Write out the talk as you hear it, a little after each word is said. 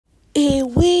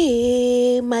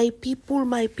Away, my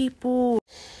people.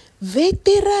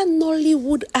 Veteran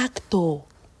Nollywood actor,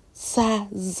 Sir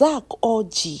Zark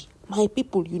Orji. My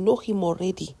people, you know him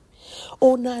already.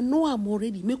 Una know him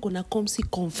already. Make una come see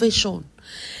confession.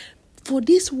 For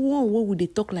this one, where would they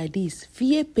talk like this?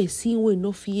 Fear person will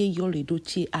no fear your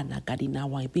edochie and agadina,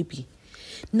 my baby.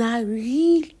 Na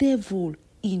real devil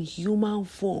in human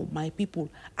form, my people.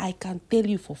 I can tell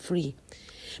you for free.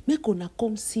 Make una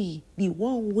come see the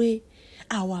one way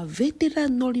our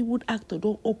veteran Nollywood actor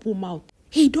don't open mouth.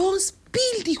 He don't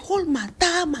spill the whole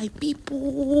matter, my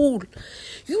people.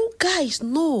 You guys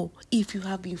know, if you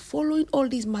have been following all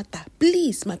this matter,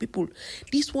 please, my people,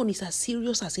 this one is as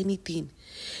serious as anything.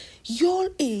 Y'all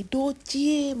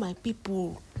edochie, my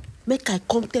people. Make I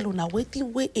come tell una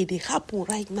waiting way it dey happen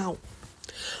right now.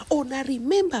 Una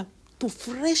remember to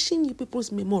freshen you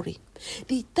people's memory.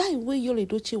 The time when y'all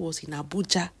edochie was in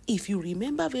Abuja, if you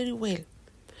remember very well.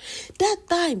 That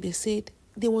time they said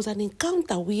there was an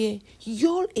encounter where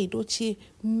y'all edochie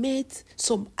met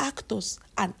some actors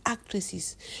and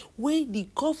actresses where the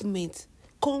government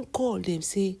can call them,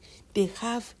 say they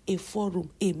have a forum,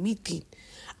 a meeting.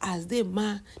 As they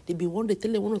be one to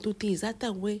tell them one or two things. That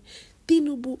time where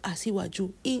Tinubu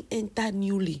Asiwaju in enter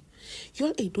newly.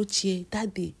 Y'all edochie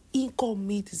that day in come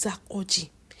meet Zark Orji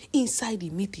inside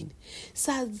the meeting.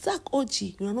 So Zark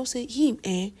Orji, you know say him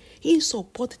he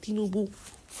support Tinubu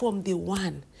from the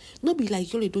one. Not be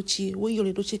like y'all edochie when y'all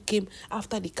edochie came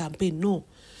after the campaign. No.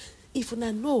 If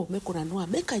una know, make una know.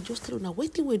 Make I just tell una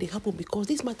waiting where they happen because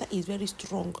this matter is very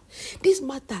strong. This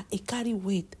matter it carry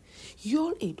weight.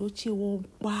 Y'all edochie won't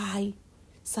buy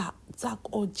Zark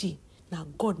Orji. Now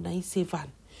God na him save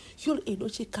am. Y'all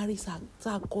edochie carry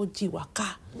Zark Orji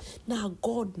waka. Now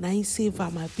God na him save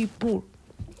am, my people.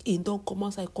 He don't come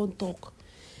outside, can't talk.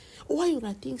 Why you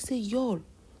not think say y'all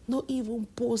not even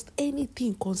post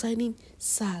anything concerning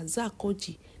Sir Zark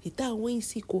Orji? The time when he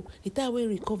sick, the time when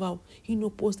he recover, he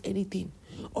no post anything.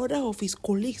 Other of his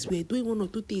colleagues were doing one or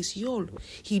two things. Y'all,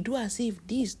 he do as if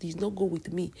this does not go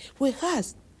with me.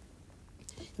 Whereas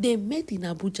they met in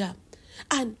Abuja,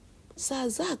 and Sir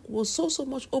Zark was so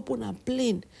much open and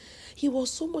plain. He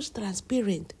was so much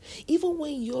transparent. Even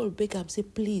when y'all beg him, say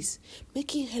please,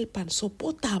 make him help and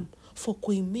support him for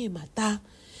Queen May matter.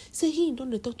 Say he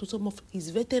don't talk to some of his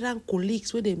veteran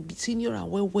colleagues where they be senior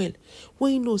and well.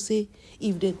 When you know say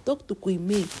if they talk to Queen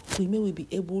May will be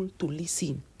able to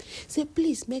listen. Say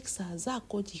please make Sir Zark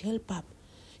Orji help him.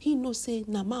 He know say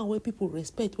na man where people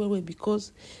respect well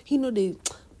because he know they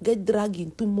get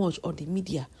dragging too much on the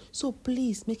media. So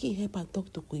please make him help and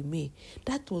talk to Queen May.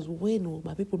 That was when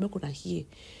my people make una hear.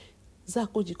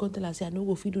 Zark Orji come tell us say I no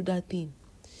go fit do that thing.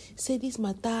 Say this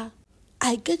matter,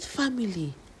 I get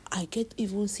family. I get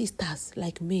even sisters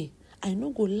like me. I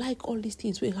no go like all these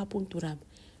things will happen to them.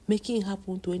 Making it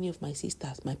happen to any of my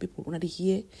sisters, my people. When they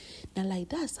hear, now like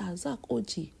that, Sir Zark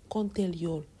Orji can't tell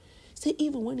y'all. Say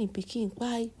even when in Peking,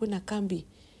 why when I can be,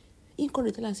 in can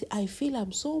tell and say I feel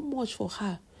I'm so much for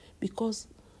her because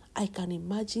I can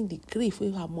imagine the grief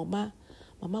where her mama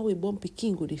will born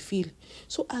Peking go they feel.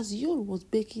 So as y'all was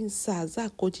begging Sir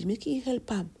Zark Orji, making help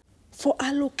him for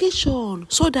allocation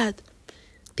so that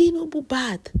Tinubu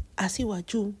bad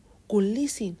Asiwaju go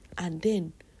listen and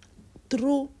then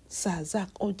through Sir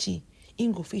Zark Orji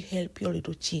in go fit help your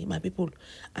edochie, my people.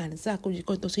 And Zark Orji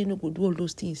come to say no go do all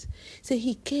those things. Say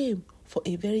he came for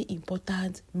a very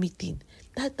important meeting.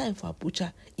 That time for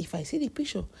Abuja, if I see the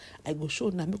picture, I go show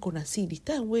na make una see the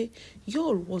time where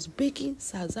y'all was begging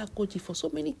Sir Zark Orji for so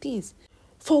many things.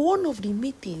 For one of the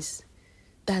meetings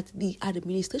that the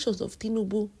administrations of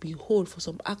Tinubu behold for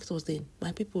some actors then,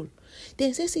 my people.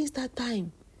 Then say since that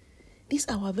time, this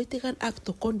our veteran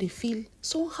actor can they feel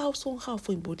somehow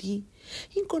for him body.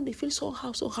 He can they feel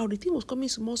somehow. The thing was coming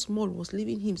small was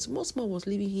leaving him. Small was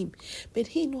leaving him. But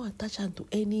he no attachment to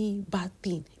any bad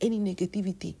thing, any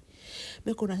negativity.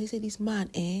 Because he said this man,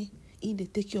 he they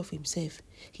take care of himself.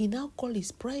 He now call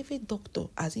his private doctor,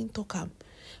 as in talk him.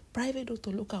 Private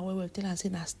doctor look at well tell and say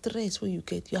na stress when you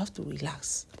get, you have to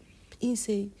relax. He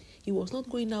say he was not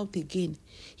going out again.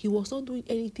 He was not doing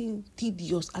anything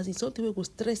tedious as in something where go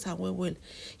stress and well.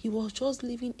 He was just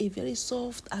living a very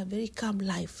soft and very calm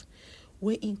life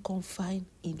where in confine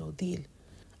in ordeal.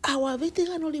 Our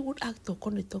veteran Hollywood actor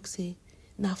come talk say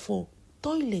na for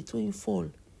toilet when you fall,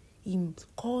 in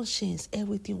conscience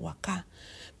everything waka.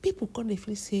 People come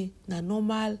feel say na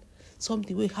normal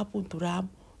something will happen to them.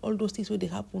 All those things where they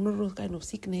happen, all those kind of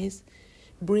sickness,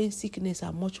 brain sickness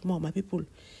and much more, my people.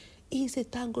 He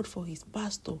said thank God for his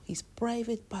pastor, his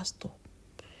private pastor.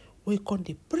 We can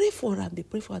they pray for him, they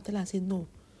pray for him, tell him say no,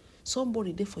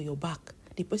 somebody there for your back,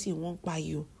 the person won't buy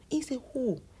you. He said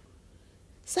who?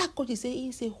 Zark Orji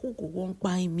say who go won't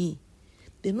buy me?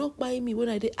 They not buy me when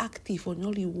I dey active on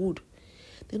Hollywood.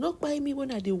 They not buy me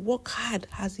when I dey work hard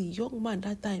as a young man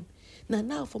that time.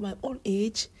 Now for my old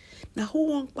age, now who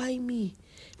won't buy me?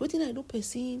 Wetin I do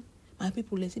person, my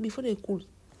people, let's say before they could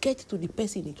get to the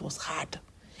person, it was hard.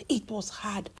 It was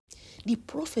hard. The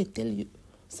prophet tell you,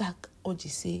 Zark Orji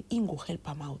say, he go help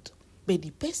him out. But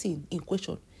the person in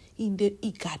question, in the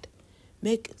IGAD,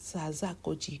 make Zark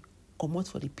Orji come out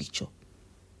for the picture.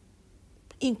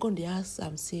 In come they ask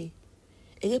am say,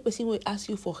 any person will ask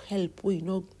you for help, will you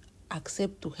not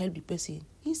accept to help the person?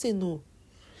 He say no.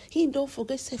 He don't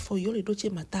forget say for your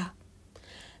edochie matter.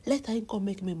 Let him come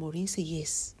make memory. He say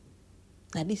yes.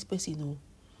 Now this person no.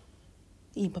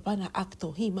 Him papa na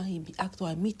actor. Him be actor.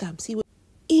 I meet him. See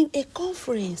in a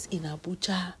conference in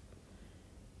Abuja.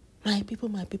 My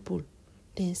people.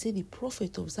 Then say the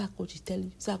prophet of Zark Orji tell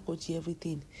Zark Orji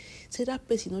everything. Say that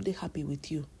person not they happy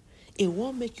with you. It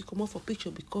won't make you come out for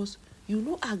picture because you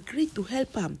not agree to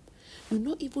help him. You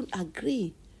not even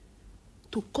agree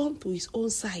to come to his own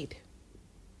side.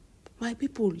 My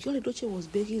people, your edochie was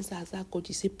begging Zark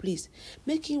Orji, say please,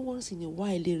 make him once in a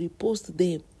while they repost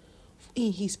them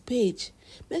in his page.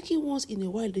 Make him once in a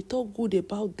while they talk good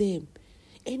about them.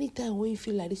 Anytime when you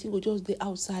feel like this thing go just dey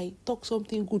outside, talk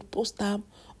something good, post them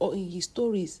or in his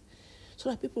stories. So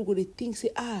that people go to think, say,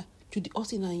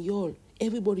 judyaustin and y'all,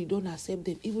 everybody don't accept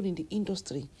them, even in the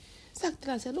industry. Zark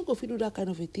tell us, I no go fit do that kind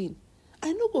of a thing.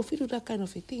 I no go fit do that kind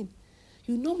of a thing.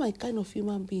 You know my kind of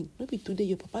human being. Maybe today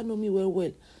your papa know me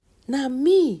well. Now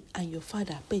me and your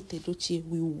father, Pete Edochie,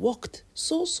 we worked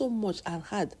so much and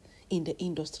hard in the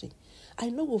industry. I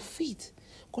no go fit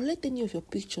collect any of your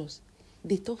pictures.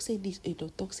 They talk say this, they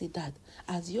don't talk say that.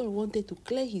 As you all wanted to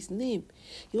clear his name,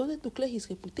 he wanted to clear his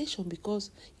reputation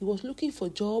because he was looking for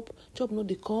job not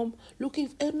they come,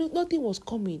 nothing was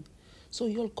coming. So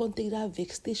you all can't take that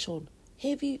vexation,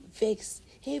 heavy vex,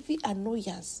 heavy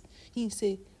annoyance. He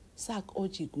say, Zark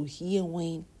Orji go hear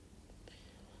when.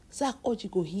 Zark Orji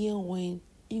go hear when.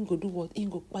 He go do what? He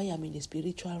go kpai am in the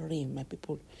spiritual realm, my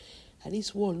people. And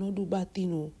this world, no do bad thing,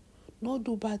 no. No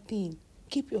do bad thing.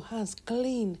 Keep your hands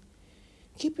clean.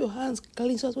 Keep your hands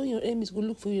clean so that when your enemies go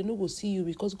look for you, they no go see you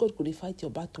because God go dey fight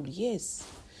your battle. Yes.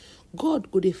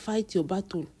 God go dey fight your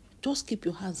battle. Just keep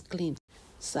your hands clean.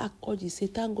 Zark Orji say,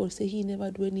 thank God, say he never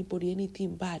do anybody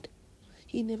anything bad.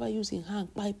 He never use his hand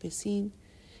kpai person.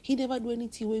 He never do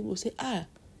anything where he go say,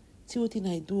 see what thing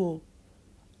I do.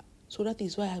 So that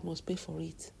is why I must pay for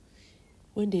it.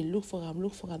 When they look for him,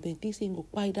 they think he go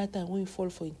kpai that time when he fall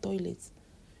for in toilets.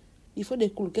 Before they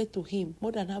could get to him,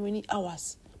 more than how many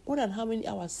hours? More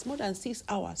than 6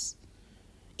 hours.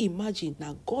 Imagine,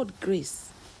 now God grace.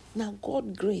 Zark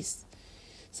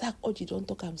Orji don't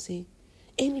talk and say,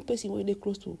 any person when they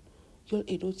close to your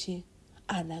edochie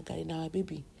and now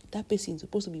baby, that person is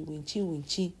supposed to be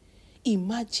winchy.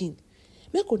 Imagine.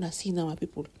 Make una see now, my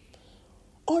people.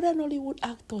 Other Nollywood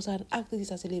actors and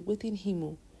actresses are celebrating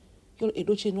him. Your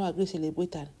edochie no agree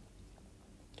celebrate her.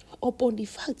 Upon the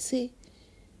fact, say,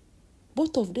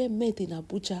 both of them met in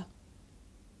Abuja.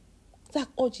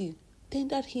 Zark Orji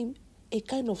tendered him a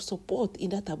kind of support in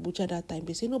that Abuja that time.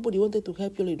 They say nobody wanted to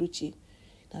help your edochie.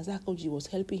 Now Zark Orji was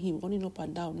helping him, running up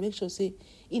and down. Make sure say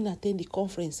he attend the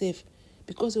conference safe.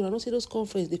 Because you will not say those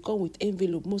conferences, they come with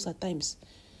envelope most of the times.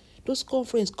 Those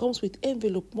conferences comes with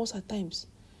envelope most of the times.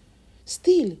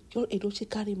 Still, your edochie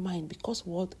carry mind because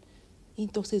what? He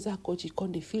talk say Zark Orji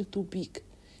come they feel too big.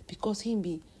 Because him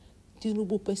be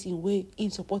Tinubu person way in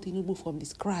support Tinubu from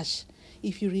this crash.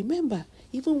 If you remember,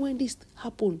 even when this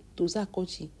happened to Zark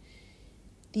Orji,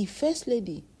 the first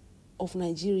lady of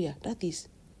Nigeria, that is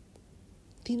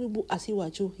Tinubu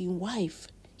Asiwaju, his wife,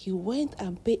 he went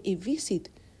and paid a visit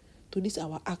to this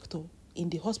our actor in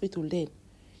the hospital then.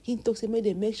 He talks say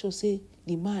make sure say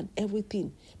the man,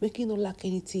 everything, make him not lack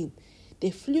anything. They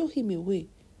flew him away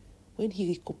when he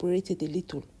recuperated a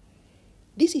little.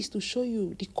 This is to show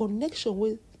you the connection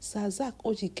with Zark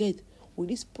Orji get with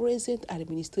this present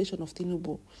administration of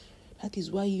Tinubu. That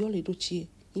is why your edochie,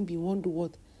 he be wonder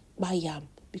what buy am.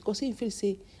 Because he feel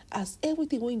say, as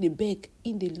everything when they beg,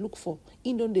 in they look for,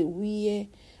 in don't they wear,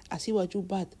 Asiwaju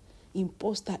bad, in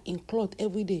poster, in cloth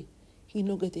every day, he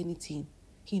no get anything.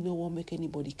 He no want make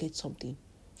anybody get something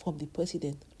from the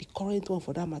president, the current one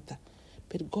for that matter.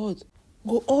 But God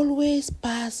go always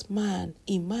pass man.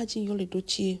 Imagine your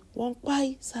edochie, one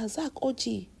kpai Zark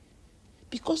Orji.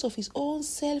 Because of his own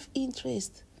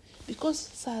self-interest. Because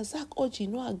Zark Orji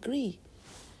no agree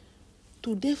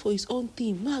today for his own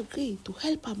team, no agree to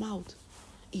help him out.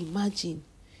 Imagine.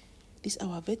 This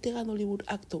our veteran Hollywood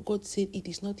actor, God said it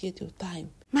is not yet your time.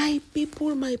 My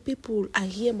people, I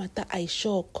hear matter, I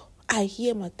shock. I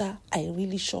hear matter, I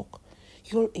really shock.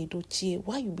 You're edochie,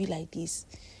 why you be like this?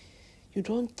 You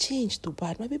don't change to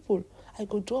bad. My people, I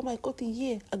go draw my cutting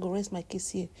here, I go rest my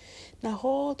case here. Now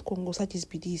hot conversations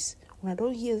be this. When I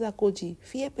don't hear that koji,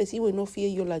 fear person will not fear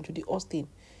your land judyaustin.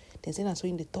 They say that's so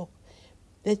in the talk.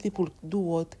 Let people do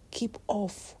what? Keep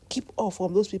off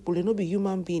from those people. They not be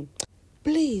human being.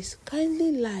 Please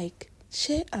kindly like,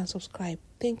 share and subscribe.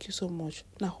 Thank you so much.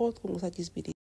 Now hot conversations be this.